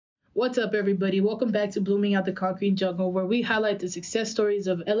What's up, everybody? Welcome back to Blooming Out the Concrete Jungle, where we highlight the success stories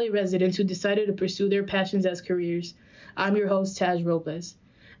of LA residents who decided to pursue their passions as careers. I'm your host, Taj Robles.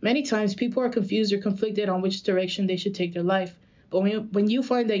 Many times, people are confused or conflicted on which direction they should take their life. But when you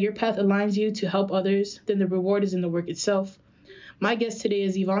find that your path aligns you to help others, then the reward is in the work itself. My guest today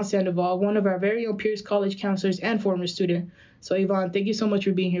is Yvonne Sandoval, one of our very own Pierce College counselors and former student. So, Yvonne, thank you so much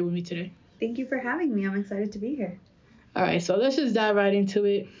for being here with me today. Thank you for having me. I'm excited to be here. All right, so let's just dive right into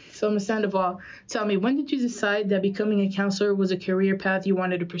it. So, Ms. Sandoval, tell me, when did you decide that becoming a counselor was a career path you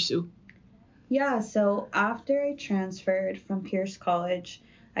wanted to pursue? Yeah, so after I transferred from Pierce College,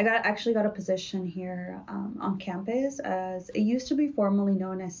 I actually got a position here on campus as it used to be formerly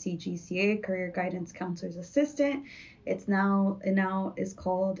known as CGCA, Career Guidance Counselor's Assistant. It now is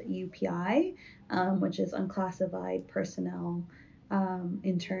called UPI, which is Unclassified Personnel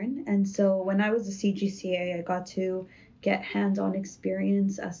Intern. And so when I was a CGCA, I got to get hands-on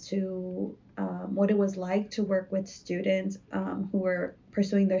experience as to what it was like to work with students who were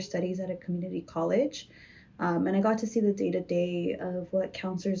pursuing their studies at a community college. And I got to see the day-to-day of what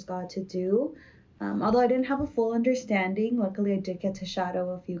counselors got to do. Although I didn't have a full understanding, luckily I did get to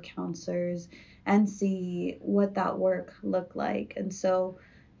shadow a few counselors and see what that work looked like. And so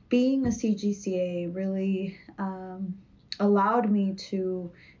being a CGCA really allowed me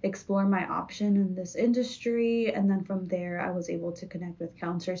to explore my option in this industry. And then from there, I was able to connect with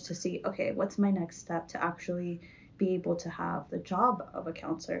counselors to see, okay, what's my next step to actually be able to have the job of a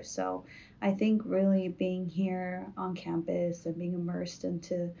counselor. So I think really being here on campus and being immersed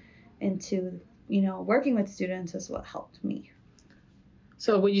into working with students is what helped me.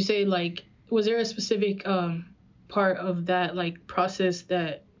 So would you say, was there a specific part of that, process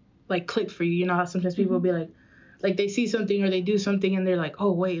that, clicked for you? You know how sometimes people will be like they see something or they do something and they're like,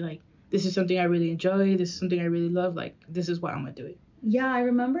 oh, wait, this is something I really enjoy. This is something I really love. This is why I'm going to do it. Yeah, I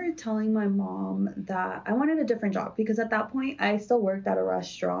remember telling my mom that I wanted a different job because at that point I still worked at a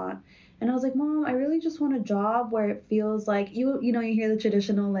restaurant. And I was like, Mom, I really just want a job where it feels like you hear the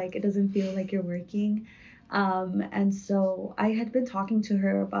traditional, it doesn't feel like you're working. And so I had been talking to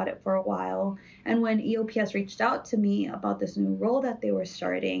her about it for a while. And when EOPS reached out to me about this new role that they were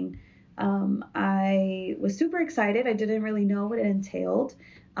starting, I was super excited. I didn't really know what it entailed.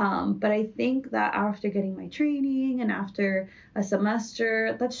 But I think that after getting my training and after a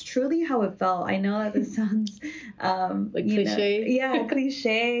semester, that's truly how it felt. I know that this sounds cliche.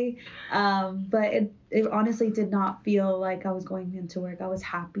 Cliche. But it honestly did not feel like I was going into work. I was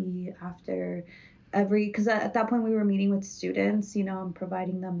happy after because at that point we were meeting with students, and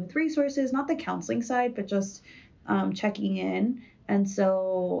providing them with resources, not the counseling side, but just checking in. And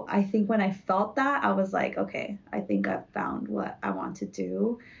so I think when I felt that, I was like, okay, I think I've found what I want to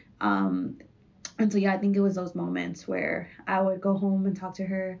do. And so, yeah, I think it was those moments where I would go home and talk to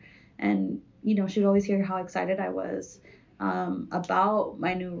her and, she'd always hear how excited I was about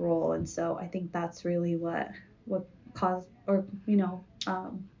my new role. And so I think that's really what caused or,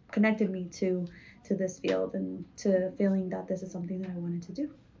 connected me to this field and to feeling that this is something that I wanted to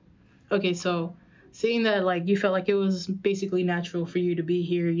do. Okay, so seeing that, you felt like it was basically natural for you to be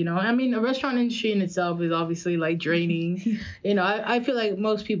here, I mean, the restaurant industry in itself is obviously, draining. I feel like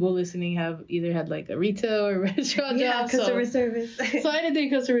most people listening have either had, a retail or restaurant job. Customer service. So I didn't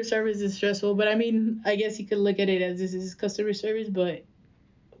think customer service is stressful, but, I mean, I guess you could look at it as this is customer service, but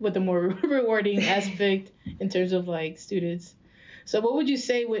with a more rewarding aspect in terms of, students. So what would you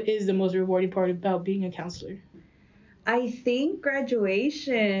say is the most rewarding part about being a counselor? I think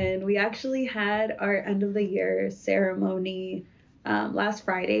graduation. We actually had our end of the year ceremony last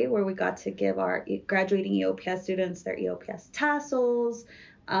Friday where we got to give our graduating EOPS students their EOPS tassels.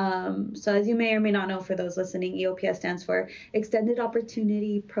 So as you may or may not know, for those listening, EOPS stands for Extended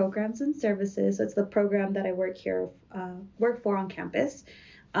Opportunity Programs and Services. So it's the program that I work for on campus.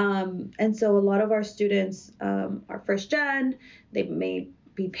 And so a lot of our students are first gen. They may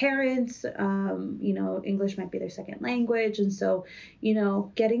be parents, English might be their second language. And so,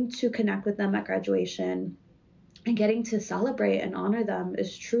 getting to connect with them at graduation and getting to celebrate and honor them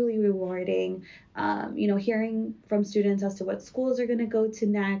is truly rewarding. Hearing from students as to what schools are going to go to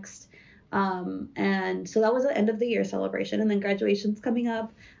next. And so that was the end of the year celebration, and then graduation's coming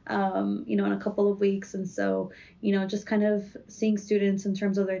up, in a couple of weeks. And so, just kind of seeing students in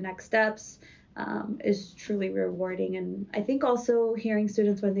terms of their next steps, is truly rewarding. And I think also hearing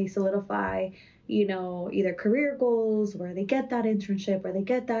students when they solidify, either career goals, where they get that internship, where they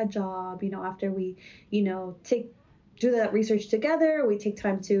get that job, after we, do that research together, we take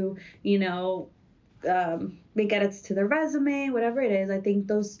time to, make edits to their resume, whatever it is. I think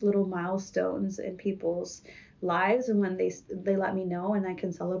those little milestones in people's lives, and when they let me know and I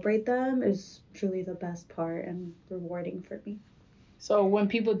can celebrate them is truly the best part and rewarding for me. So when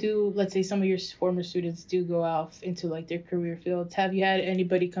people do, let's say some of your former students do go off into like their career fields, have you had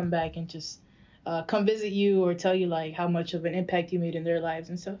anybody come back and just come visit you or tell you like how much of an impact you made in their lives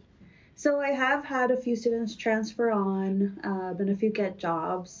and stuff? So I have had a few students transfer on, and a few get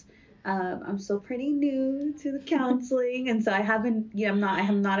jobs. I'm still pretty new to the counseling, and so I haven't,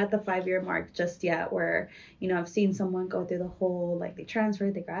 I'm not at the 5-year mark just yet where, I've seen someone go through the whole, like they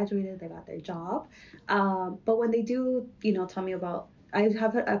transferred, they graduated, they got their job. But when they do, tell me about, I've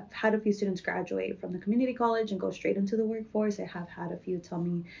had a few students graduate from the community college and go straight into the workforce. I have had a few tell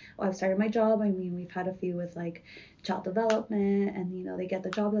me, oh, I've started my job. I mean, we've had a few with like child development, and they get the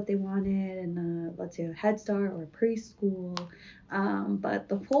job that they wanted, and let's say a Head Start or preschool. But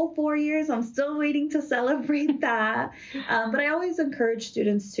the full 4 years, I'm still waiting to celebrate that. But I always encourage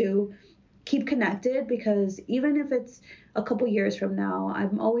students to keep connected, because even if it's a couple years from now,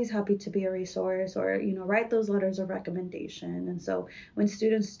 I'm always happy to be a resource or, write those letters of recommendation. And so when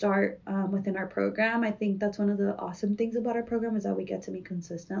students start within our program, I think that's one of the awesome things about our program is that we get to meet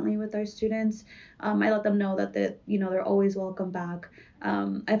consistently with our students. I let them know that they're always welcome back.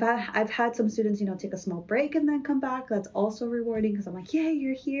 I've had some students, take a small break and then come back. That's also rewarding because I'm like, yeah,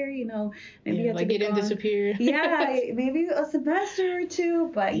 you're here, maybe you have like to you didn't disappear. Yeah, maybe a semester or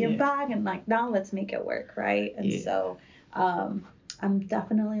two, but you're back, and like now let's make it work, right? And so I'm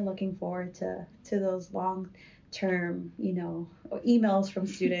definitely looking forward to those long-term, emails from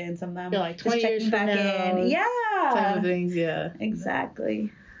students and them like 20 just years checking from back now, in. Yeah. Type of things, yeah.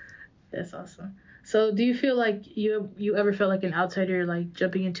 Exactly. That's awesome. So do you feel like you ever felt like an outsider, like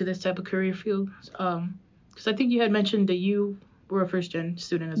jumping into this type of career field? Because I think you had mentioned that you were a first-gen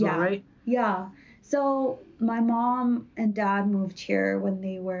student as well, right? Yeah. So my mom and dad moved here when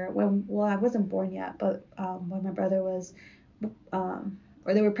I wasn't born yet, but when my brother was,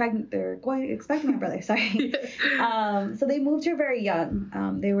 or they were pregnant, expecting my brother, sorry. So they moved here very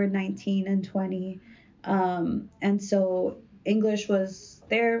young. They were 19 and 20. And so English was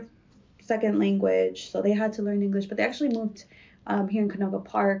their second language, so they had to learn English, but they actually moved here in Canoga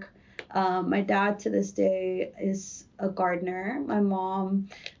Park. My dad to this day is a gardener. My mom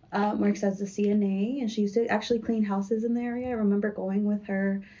works as a CNA, and she used to actually clean houses in the area. I remember going with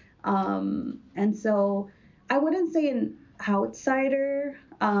her. And so I wouldn't say an outsider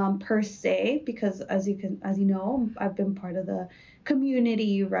per se, because as you know, I've been part of the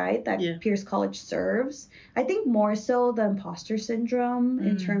community, right, that Pierce College serves. I think more so the imposter syndrome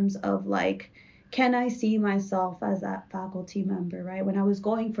in terms of like, can I see myself as that faculty member, right? When I was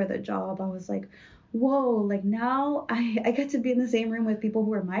going for the job, I was like, whoa, like now I get to be in the same room with people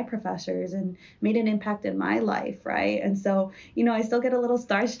who are my professors and made an impact in my life, right? And so, I still get a little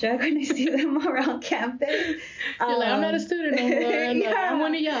starstruck when I see them around campus. You're like, I'm not a student anymore. I'm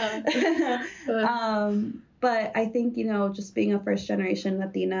one of y'all. But I think, just being a first generation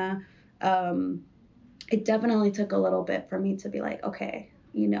Latina, it definitely took a little bit for me to be like, okay,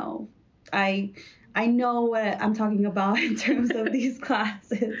 I know what I'm talking about in terms of these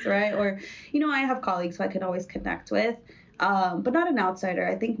classes, right? Or, I have colleagues who I can always connect with, but not an outsider.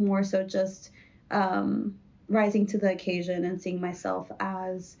 I think more so just rising to the occasion and seeing myself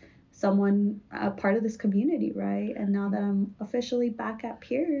as someone, part of this community, right? And now that I'm officially back at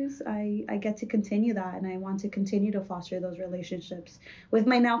Pierce, I get to continue that, and I want to continue to foster those relationships with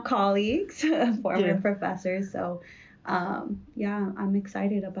my now colleagues, former professors. So I'm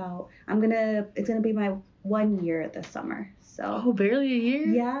excited about, it's gonna be my 1 year this summer. So barely a year?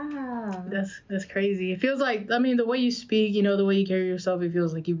 Yeah. That's crazy. It feels like, the way you speak, the way you carry yourself, it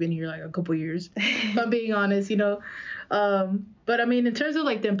feels like you've been here like a couple years, if I'm being honest, but in terms of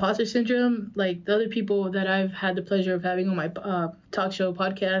like the imposter syndrome, like the other people that I've had the pleasure of having on my talk show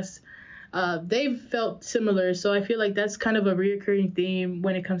podcast, they've felt similar. So I feel like that's kind of a reoccurring theme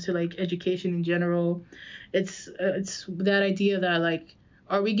when it comes to like education in general. It's that idea that like,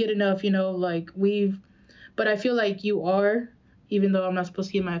 are we good enough? But I feel like you are, even though I'm not supposed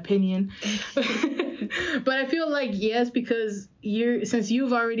to give my opinion. But I feel like yes, because since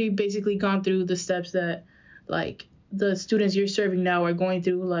you've already basically gone through the steps that like the students you're serving now are going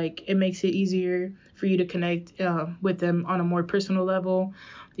through, like it makes it easier for you to connect with them on a more personal level.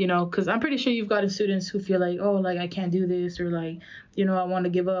 Because I'm pretty sure you've gotten students who feel like, oh, like I can't do this, or like, I want to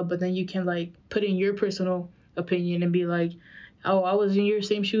give up. But then you can like put in your personal opinion and be like, oh, I was in your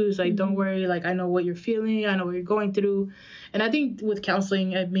same shoes. Like, don't worry. Like, I know what you're feeling. I know what you're going through. And I think with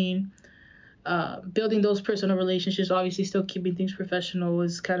counseling, building those personal relationships, obviously still keeping things professional,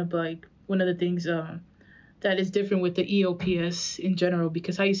 is kind of like one of the things that is different with the EOPS in general.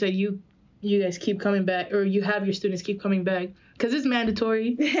 Because how you said you you guys keep coming back, or you have your students keep coming back, because it's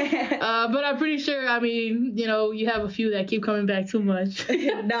mandatory. But I'm pretty sure, I mean, you have a few that keep coming back too much.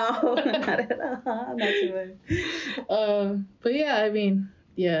 No, not at all. Not too much. But yeah, I mean,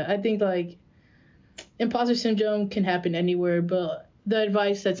 yeah, I think like imposter syndrome can happen anywhere, but the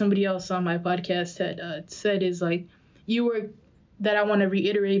advice that somebody else on my podcast had said is like, that I want to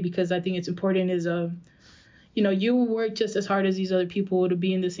reiterate because I think it's important is you work just as hard as these other people to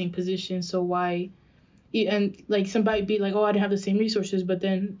be in the same position, so why? And like somebody be like, oh, I didn't have the same resources, but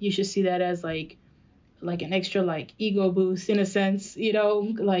then you should see that as like an extra like ego boost in a sense,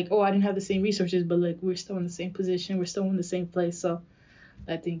 like, oh, I didn't have the same resources, but like we're still in the same position, we're still in the same place. So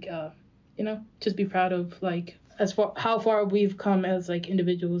I think just be proud of like how far we've come as like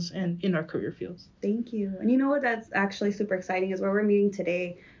individuals and in our career fields. Thank you. And you know what, that's actually super exciting is where we're meeting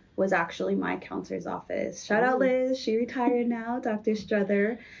today was actually my counselor's office. Shout out Liz, she retired now, Dr.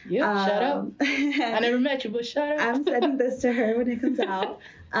 Struther. Yeah, shout out. I never met you, but shout out. I'm sending this to her when it comes out.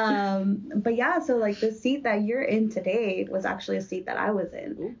 But yeah, so like the seat that you're in today was actually a seat that I was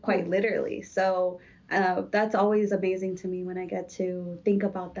in, quite literally. So that's always amazing to me when I get to think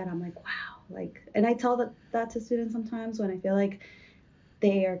about that. I'm like, wow, like, and I tell that to students sometimes when I feel like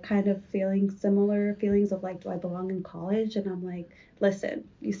they are kind of feeling similar feelings of like, do I belong in college? And I'm like, listen,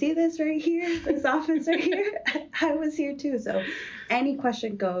 you see this right here, this office right here? I was here too. So any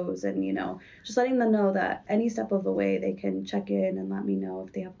question goes, and, just letting them know that any step of the way they can check in and let me know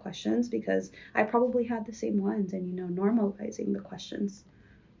if they have questions, because I probably had the same ones, and, normalizing the questions.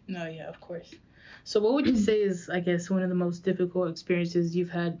 No, yeah, of course. So what would you say is, I guess, one of the most difficult experiences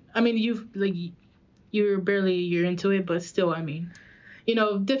you've had? I mean, you're barely a year into it, but still, I mean,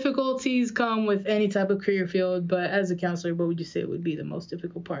 difficulties come with any type of career field, but as a counselor, what would you say would be the most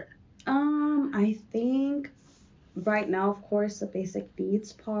difficult part? I think right now, of course, the basic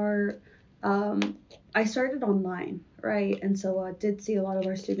needs part, I started online, right? And so I did see a lot of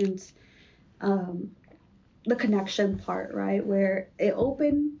our students, the connection part, right? Where it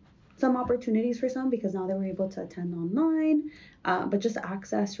opened some opportunities for some because now they were able to attend online, but just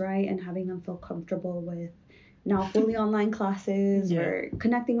access, right? And having them feel comfortable with now fully online classes or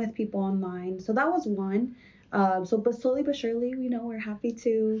connecting with people online. So that was one. But slowly but surely, we're happy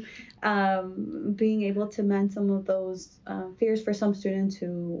to being able to mend some of those fears for some students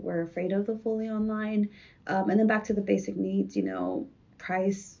who were afraid of the fully online. And then back to the basic needs,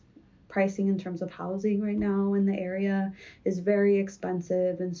 pricing in terms of housing right now in the area is very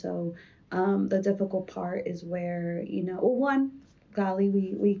expensive. And so the difficult part is where, one, Golly,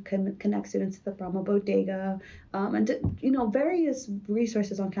 we can connect students to the Brahma Bodega, and various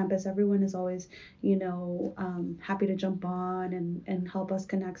resources on campus. Everyone is always, happy to jump on and help us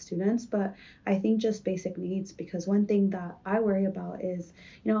connect students. But I think just basic needs, because one thing that I worry about is,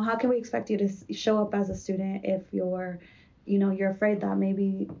 how can we expect you to show up as a student if you're afraid that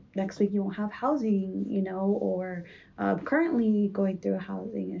maybe next week you won't have housing, or currently going through a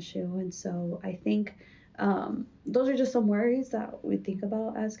housing issue. And so I think those are just some worries that we think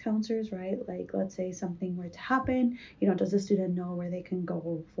about as counselors, right? Like, let's say something were to happen, does the student know where they can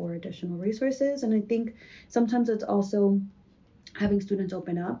go for additional resources? And I think sometimes it's also having students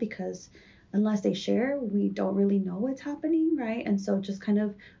open up, because unless they share, we don't really know what's happening, right? And so just kind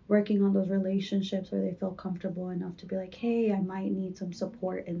of working on those relationships where they feel comfortable enough to be like, hey, I might need some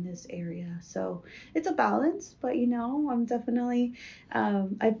support in this area. So it's a balance, but I'm definitely,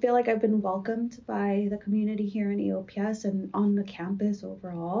 I feel like I've been welcomed by the community here in EOPS and on the campus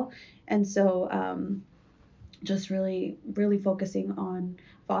overall. And so just really, really focusing on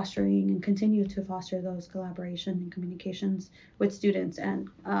fostering and continue to foster those collaboration and communications with students and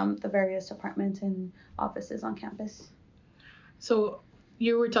the various departments and offices on campus. So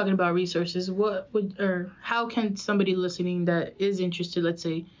you were talking about resources. How can somebody listening that is interested, let's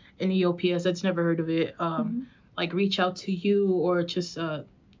say in EOPS, that's never heard of it, like reach out to you or just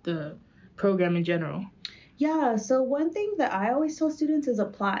the program in general? Yeah, so one thing that I always tell students is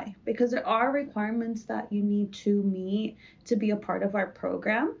apply, because there are requirements that you need to meet to be a part of our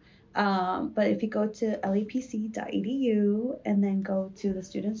program. But if you go to lapc.edu and then go to the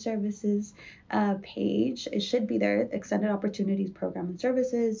Student Services page, it should be there, Extended Opportunities Program and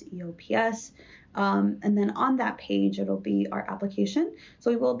Services, EOPS. And then on that page, it'll be our application. So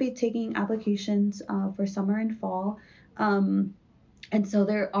we will be taking applications for summer and fall. And so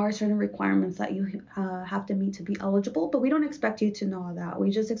there are certain requirements that you have to meet to be eligible, but we don't expect you to know all that.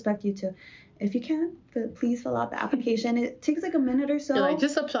 We just expect you to if you can, please fill out the application. It takes like a minute or so. Like,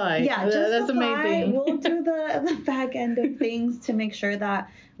 just apply. Yeah, just that's apply. The main thing. We'll do the back end of things to make sure that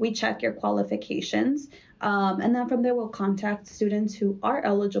we check your qualifications. And then from there, we'll contact students who are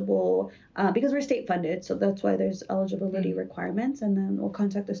eligible because we're state funded. So that's why there's eligibility requirements. And then we'll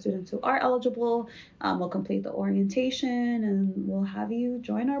contact the students who are eligible. We'll complete the orientation and we'll have you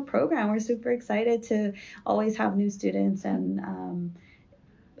join our program. We're super excited to always have new students. And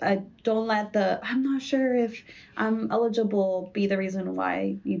don't let I'm not sure if I'm eligible be the reason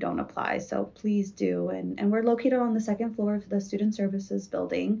why you don't apply. So please do. And we're located on the second floor of the Student Services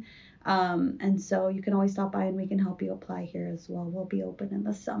building. And so you can always stop by and we can help you apply here as well. We'll be open in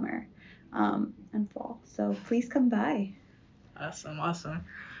the summer and fall. So please come by. Awesome.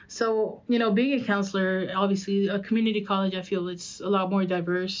 So, being a counselor, obviously a community college, I feel it's a lot more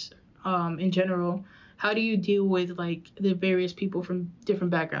diverse in general. How do you deal with like the various people from different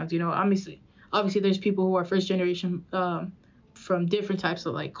backgrounds? Obviously there's people who are first generation from different types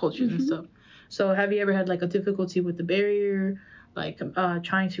of like cultures and stuff. So have you ever had like a difficulty with the barrier, like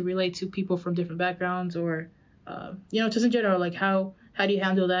trying to relate to people from different backgrounds, or just in general, like how do you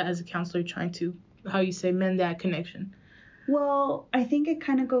handle that as a counselor, trying to, how you say, mend that connection? Well, I think it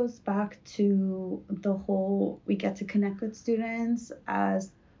kind of goes back to the whole, we get to connect with students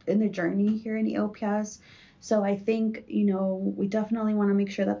as in their journey here in EOPS. So I think, we definitely want to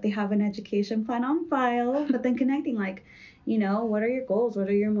make sure that they have an education plan on file, but then connecting like, what are your goals? What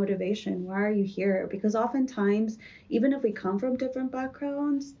are your motivation? Why are you here? Because oftentimes, even if we come from different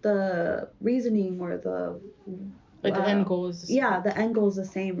backgrounds, the reasoning or the end goal is the same. Yeah, the end goal is the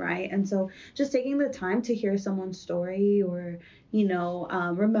same, right? And so just taking the time to hear someone's story or,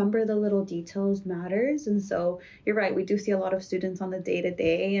 remember the little details matters. And so you're right, we do see a lot of students on the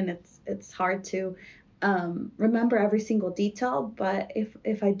day-to-day, and it's hard to remember every single detail. But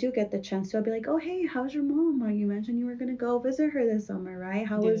if I do get the chance to, I'll be like, oh, hey, how's your mom? You mentioned you were going to go visit her this summer, right?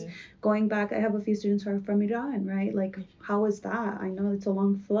 How was going back? I have a few students who are from Iran, right? Like, how was that? I know it's a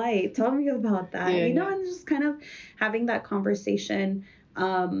long flight. Tell me about that. And just kind of having that conversation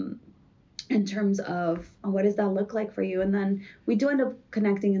in terms of what does that look like for you? And then we do end up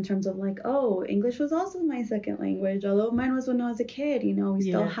connecting in terms of like, oh, English was also my second language, although mine was when I was a kid. We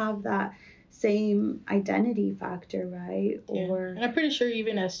still have that same identity factor, right? And I'm pretty sure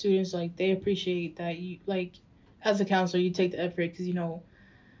even as students, like, they appreciate that you, like, as a counselor, you take the effort, because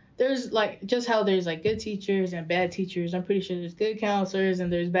there's like, just how there's like good teachers and bad teachers, I'm pretty sure there's good counselors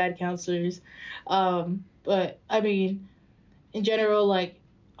and there's bad counselors. But I mean, in general, like,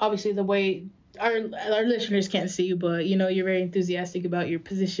 obviously the way our listeners can't see you, but you're very enthusiastic about your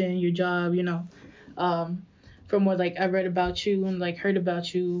position, your job, from what like I've read about you and like heard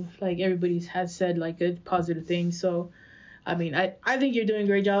about you, like everybody's has said like good positive things. So I mean, I think you're doing a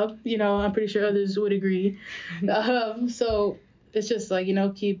great job. I'm pretty sure others would agree. So it's just like,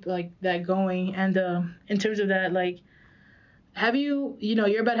 keep like that going. And in terms of that, like, have you,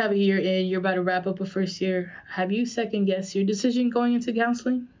 you're about to have a year in, you're about to wrap up a first year. Have you second guessed your decision going into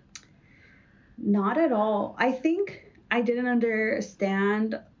counseling? Not at all. I think I didn't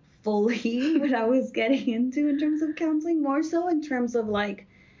understand fully what I was getting into in terms of counseling, more so in terms of like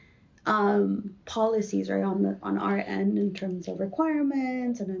policies, right, on our end, in terms of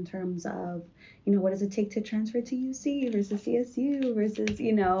requirements and in terms of what does it take to transfer to UC versus CSU versus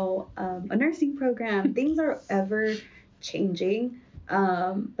a nursing program. Things are ever changing,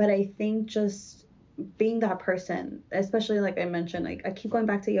 but I think just being that person, especially like I mentioned, like I keep going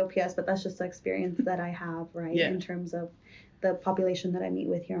back to EOPS, but that's just the experience that I have, right, in terms of the population that I meet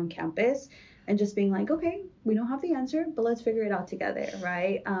with here on campus, and just being like, okay, we don't have the answer, but let's figure it out together,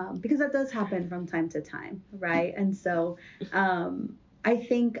 right? Because that does happen from time to time, right? And so I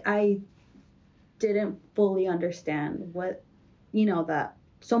think I didn't fully understand what, that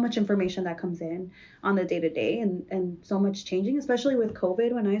so much information that comes in on the day-to-day and so much changing, especially with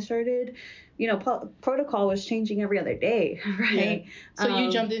COVID. When I started, protocol was changing every other day, right? Yeah. So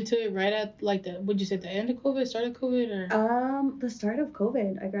you jumped into it right at like would you say the end of COVID, start of COVID, or? The start of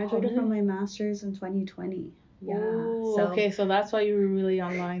COVID. I graduated from my master's in 2020. Yeah. Ooh, okay, so that's why you were really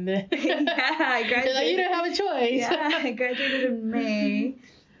online then. Yeah, I graduated. Like, you didn't have a choice. Yeah, I graduated in May,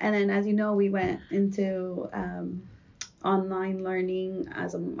 and then as you know, we went into online learning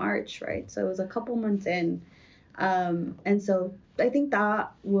as of March, right? So it was a couple months in, and so I think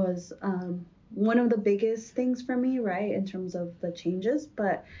that was one of the biggest things for me, right, in terms of the changes.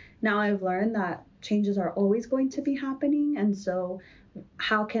 But now I've learned that changes are always going to be happening, and so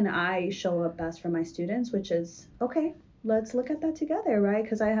how can I show up best for my students, which is, okay, let's look at that together, right?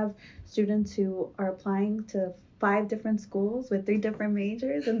 Because I have students who are applying to 5 different schools with 3 different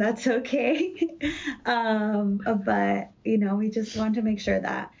majors, and that's okay. But, we just want to make sure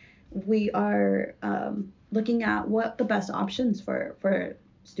that we are looking at what the best options for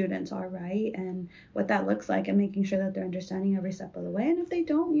students are, right? And what that looks like, and making sure that they're understanding every step of the way. And if they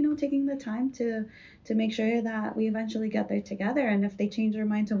don't, taking the time to make sure that we eventually get there together. And if they change their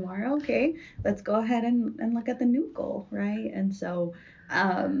mind tomorrow, okay, let's go ahead and look at the new goal, right? And so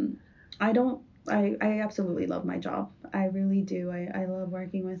I absolutely love my job. I really do. I love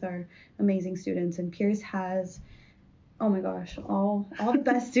working with our amazing students, and Pierce has, oh my gosh, all the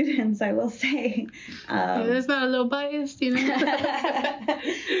best students, I will say. That's not a little biased,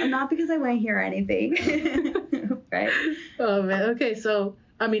 Not because I went here or anything. Right? Oh man. Okay, so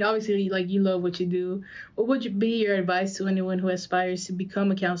I mean, obviously, like, you love what you do. What would be your advice to anyone who aspires to become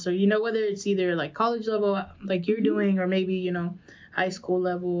a counselor? Whether it's either like college level, like you're doing, or maybe high school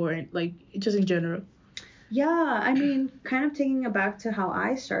level, or like just in general. Yeah, I mean, kind of taking it back to how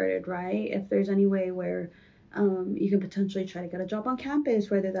I started, right? If there's any way where you can potentially try to get a job on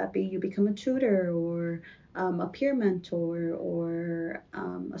campus, whether that be you become a tutor or a peer mentor or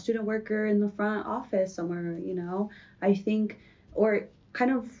a student worker in the front office somewhere, I think, or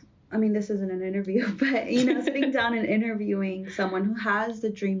kind of, I mean, this isn't an interview, but, sitting down and interviewing someone who has the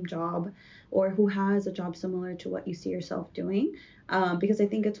dream job or who has a job similar to what you see yourself doing, because I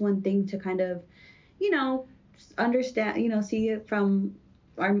think it's one thing to kind of, understand, see it from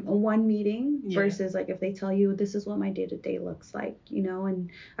one meeting versus like if they tell you this is what my day-to-day looks like, and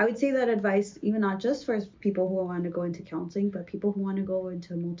I would say that advice even not just for people who want to go into counseling, but people who want to go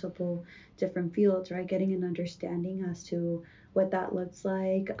into multiple different fields, right? Getting an understanding as to what that looks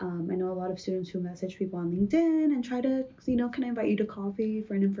like. I know a lot of students who message people on LinkedIn and try to, can I invite you to coffee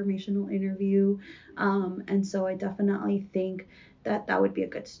for an informational interview? And so I definitely think that would be a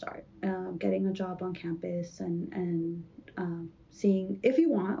good start, getting a job on campus and seeing if you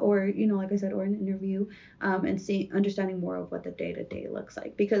want, or like I said, or an interview, and understanding more of what the day-to-day looks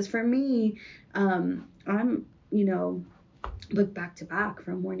like. Because for me, I'm look back to back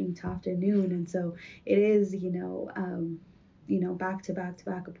from morning to afternoon, and so it is back to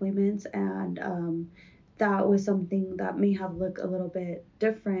back appointments, and that was something that may have looked a little bit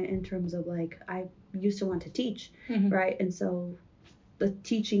different in terms of like I used to want to teach, right? And so the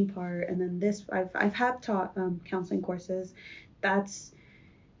teaching part, and then this I've had taught counseling courses. That's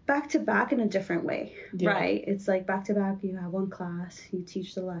back to back in a different way, right? It's like back to back. You have one class, you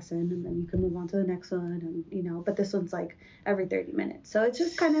teach the lesson, and then you can move on to the next one, and but this one's like every 30 minutes. So it's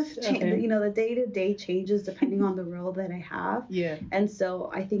just kind of the day to day changes depending on the role that I have. Yeah. And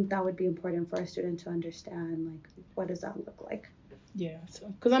so I think that would be important for a student to understand, like, what does that look like? Yeah. So,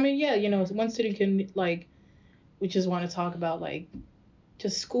 because I mean, one student can like, we just want to talk about like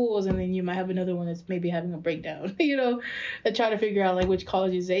just schools, and then you might have another one that's maybe having a breakdown, and try to figure out like which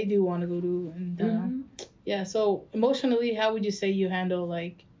colleges they do want to go to, and yeah. So emotionally, how would you say you handle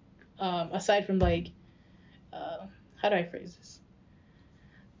like, aside from like, how do I phrase this?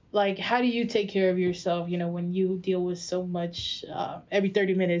 Like, how do you take care of yourself, when you deal with so much every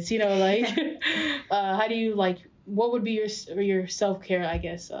 30 minutes, like, how do you like, what would be your self-care, I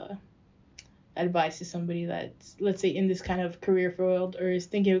guess, advice to somebody that's, let's say, in this kind of career field or is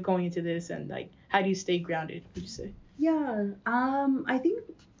thinking of going into this, and like how do you stay grounded, would you say? Yeah, I think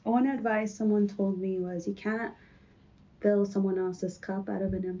one advice someone told me was you can't fill someone else's cup out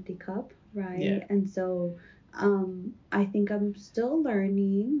of an empty cup, right? Yeah. And so I think I'm still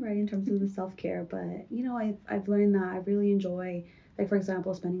learning, right, in terms of the self-care, but I've learned that I really enjoy, like, for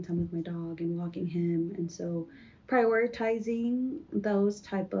example, spending time with my dog and walking him, and so prioritizing those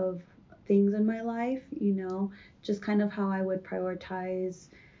type of things in my life, just kind of how I would prioritize,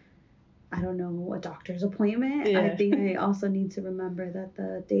 I don't know, a doctor's appointment. Yeah. I think I also need to remember that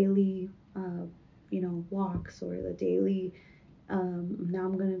the daily, walks, or the daily, now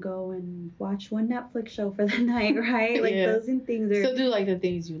I'm going to go and watch one Netflix show for the night, right? Like, those things are... So do like the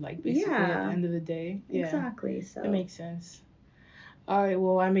things you like, basically, at the end of the day. Yeah. Exactly. So that makes sense. All right,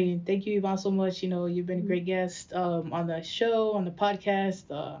 well, I mean, thank you, Yvonne, so much. You've been a great guest on the show, on the podcast.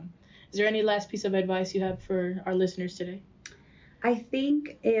 Is there any last piece of advice you have for our listeners today? I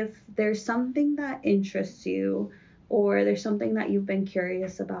think if there's something that interests you, or there's something that you've been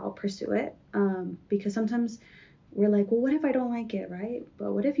curious about, pursue it. Because sometimes we're like, well, what if I don't like it, right?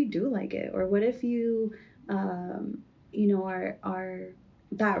 But what if you do like it? Or what if you, are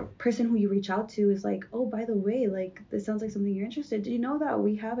that person who you reach out to is like, oh, by the way, like, this sounds like something you're interested in. Do you know that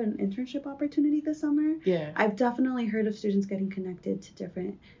we have an internship opportunity this summer? Yeah. I've definitely heard of students getting connected to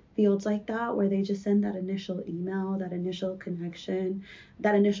different fields like that where they just send that initial email, that initial connection,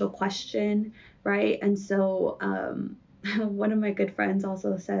 that initial question, right? And so one of my good friends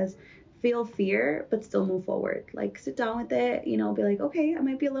also says, feel fear, but still move forward. Like, sit down with it, you know, be like, okay, I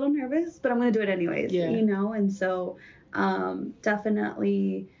might be a little nervous, but I'm going to do it anyways, you know? And so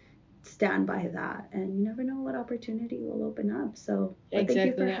definitely stand by that, and you never know what opportunity will open up. So thank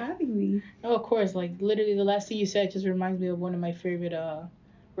you for having me. Oh, of course. Like, literally the last thing you said just reminds me of one of my favorite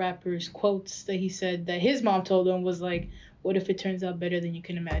rappers quotes that he said that his mom told him was like, what if it turns out better than you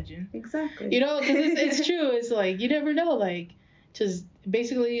can imagine? Exactly. You know, because it's true. It's like, you never know. Like, just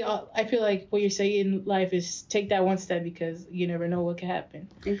basically I feel like what you're saying in life is take that one step, because you never know what can happen.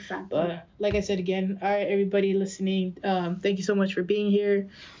 Exactly. But like I said again, all right, everybody listening, thank you so much for being here.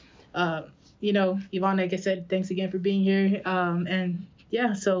 You know, Yvonne, like I said, thanks again for being here. And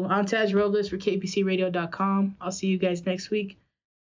yeah, so I'm Taj Robles for KBCRadio.com. I'll see you guys next week.